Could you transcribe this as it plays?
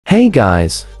Hey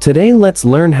guys, today let's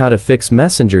learn how to fix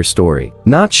Messenger story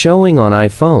not showing on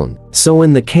iPhone. So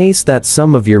in the case that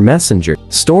some of your Messenger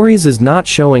stories is not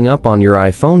showing up on your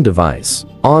iPhone device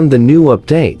on the new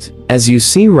update, as you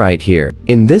see right here,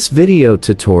 in this video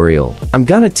tutorial, I'm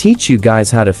gonna teach you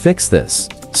guys how to fix this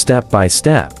step by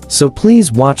step. So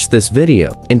please watch this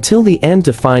video until the end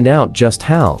to find out just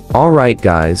how. Alright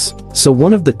guys, so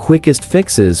one of the quickest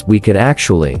fixes we could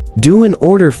actually do in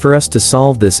order for us to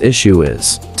solve this issue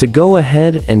is to go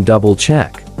ahead and double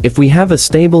check if we have a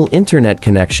stable internet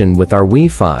connection with our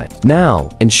Wi-Fi. Now,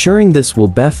 ensuring this will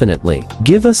definitely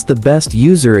give us the best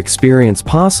user experience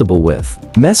possible with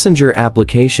Messenger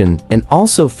application and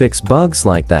also fix bugs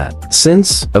like that.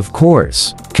 Since, of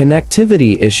course,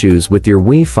 connectivity issues with your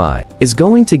Wi-Fi is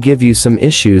going to give you some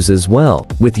issues as well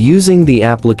with using the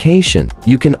application.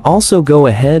 You can also go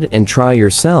ahead and try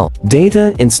yourself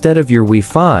data instead of your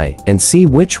Wi-Fi and see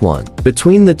which one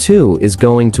between the two is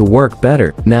going to work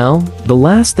better. Now, the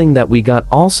last thing that we got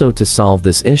also to solve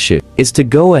this issue is to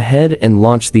go ahead and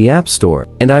launch the App Store,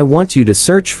 and I want you to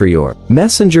search for your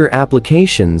Messenger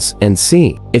applications and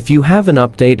see if you have an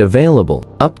update available.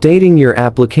 Updating your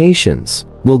applications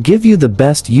will give you the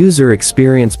best user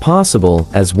experience possible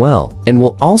as well, and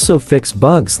will also fix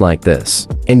bugs like this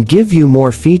and give you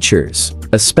more features,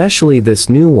 especially this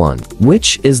new one,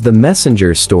 which is the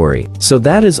Messenger story. So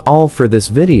that is all for this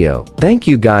video. Thank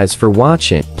you guys for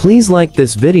watching. Please like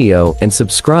this video and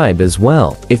subscribe as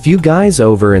well if you guys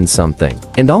over in something,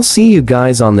 and I'll see you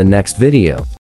guys on the next video.